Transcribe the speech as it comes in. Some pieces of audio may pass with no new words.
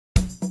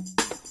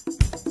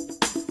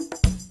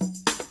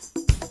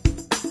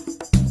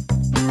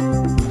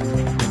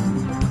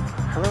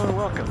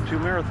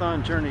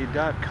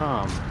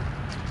MarathonJourney.com,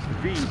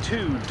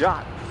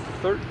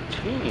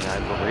 v2.13, I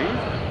believe.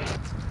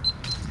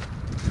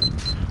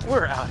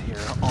 We're out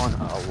here on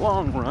a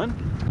long run,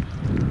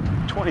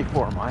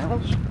 24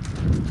 miles,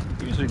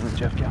 using the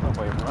Jeff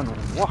Galloway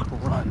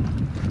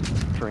Run-Walk-Run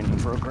training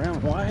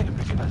program. Why?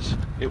 Because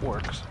it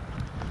works.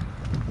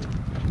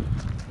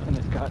 And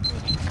it got me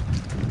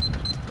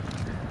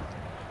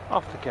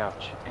off the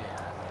couch and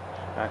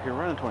out here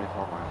running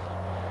 24 miles.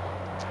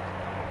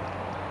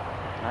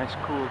 Nice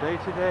cool day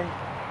today.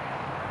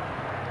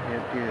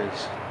 It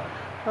is,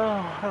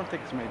 I don't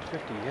think it's made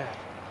 50 yet.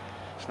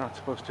 It's not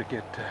supposed to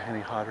get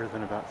any hotter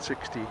than about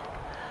 60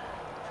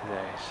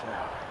 today, so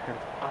it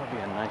ought to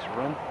be a nice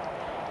run.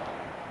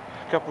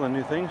 A couple of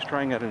new things,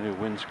 trying out a new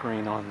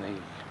windscreen on the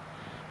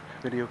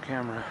video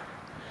camera,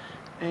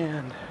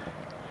 and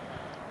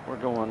we're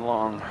going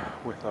long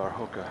with our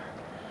Hoka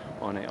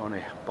on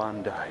a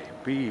Bondi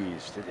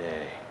bees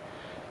today.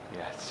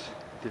 Yes,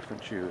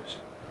 different shoes.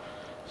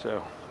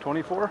 So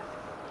 24,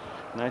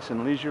 nice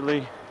and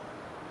leisurely,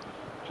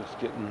 just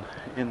getting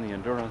in the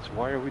endurance.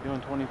 Why are we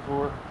doing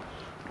 24?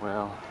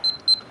 Well,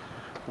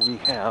 we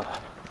have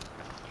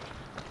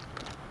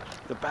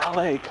the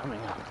ballet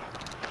coming up,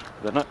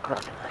 the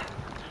Nutcracker,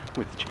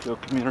 with Chico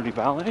Community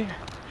Ballet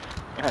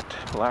at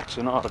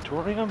Laxon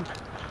Auditorium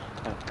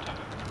at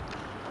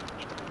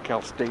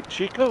Cal State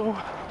Chico,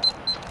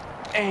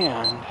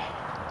 and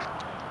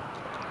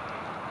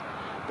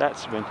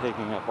that's been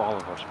taking up all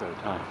of our spare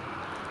time.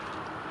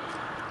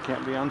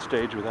 Can't be on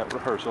stage without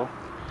rehearsal,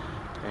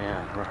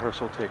 and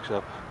rehearsal takes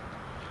up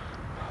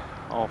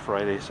all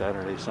Friday,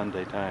 Saturday,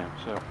 Sunday time.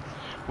 So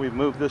we've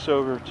moved this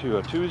over to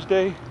a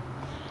Tuesday.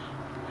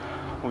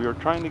 We were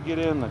trying to get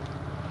in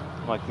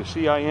like the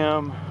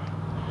CIM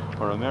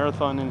or a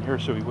marathon in here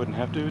so we wouldn't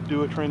have to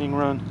do a training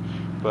run,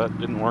 but it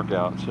didn't work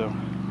out. So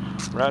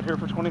we're out here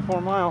for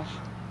 24 miles.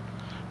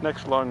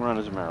 Next long run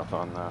is a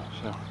marathon though,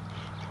 so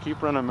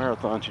keep running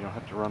marathons, you don't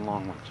have to run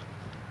long ones.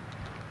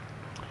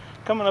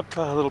 Coming up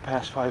a little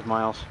past 5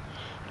 miles,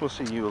 we'll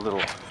see you a little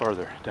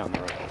farther down the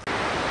road.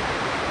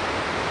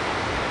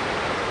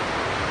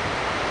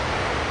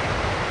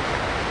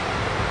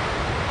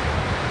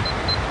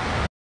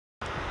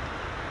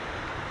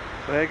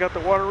 But I got the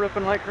water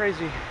ripping like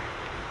crazy.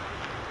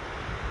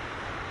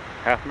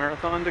 Half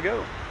marathon to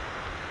go.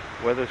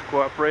 Weather's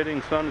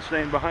cooperating, sun is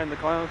staying behind the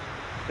clouds,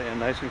 staying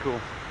nice and cool.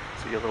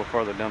 See you a little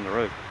farther down the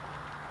road.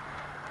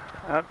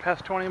 Out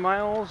past 20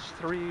 miles,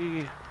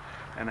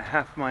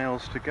 3.5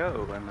 miles to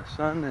go, and the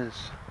sun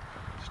is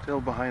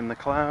still behind the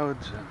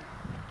clouds, and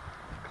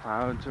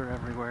clouds are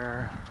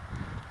everywhere.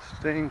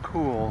 Staying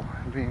cool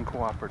and being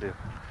cooperative.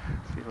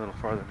 See you a little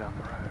farther down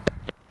the road.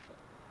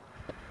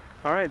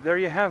 All right, there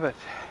you have it.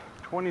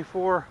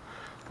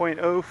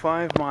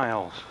 24.05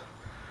 miles.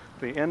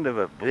 The end of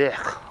a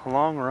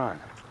long run.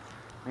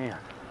 Man,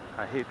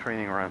 I hate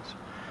training runs.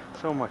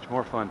 So much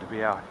more fun to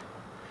be out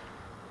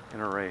in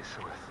a race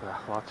with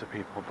lots of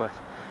people, but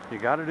you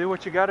got to do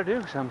what you got to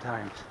do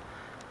sometimes,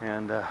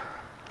 and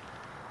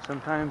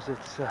sometimes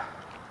it's a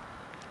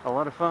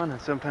lot of fun,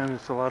 and sometimes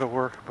it's a lot of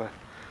work. But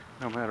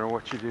no matter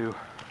what you do,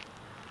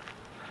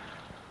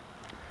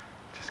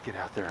 just get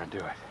out there and do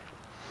it.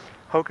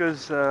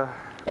 Hoka's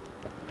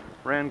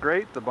ran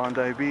great. The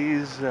Bondi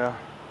bees,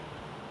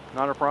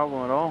 not a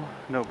problem at all.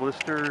 No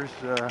blisters,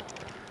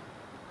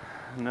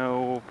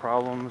 no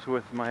problems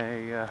with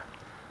my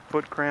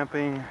foot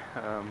cramping.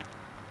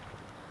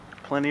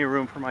 Plenty of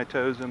room for my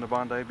toes in the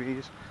Bondi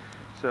bees.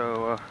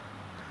 So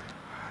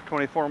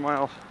 24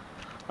 miles,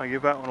 I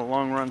give that one a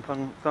long run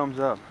thumbs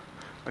up.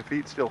 My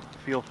feet still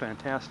feel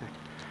fantastic.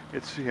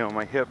 It's, you know,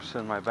 my hips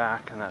and my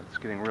back and that's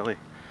getting really,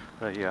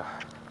 the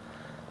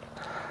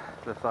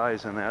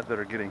thighs and that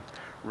are getting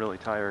really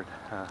tired.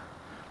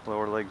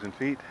 Lower legs and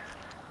feet,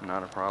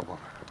 not a problem.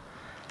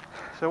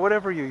 So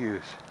whatever you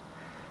use,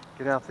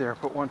 get out there,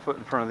 put one foot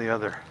in front of the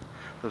other.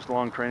 Those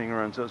long training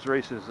runs, those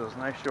races, those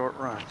nice short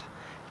runs.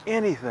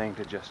 Anything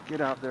to just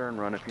get out there and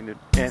run if you need.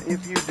 And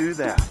if you do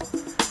that,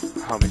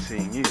 I'll be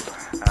seeing you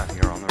out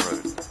here on the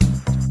road.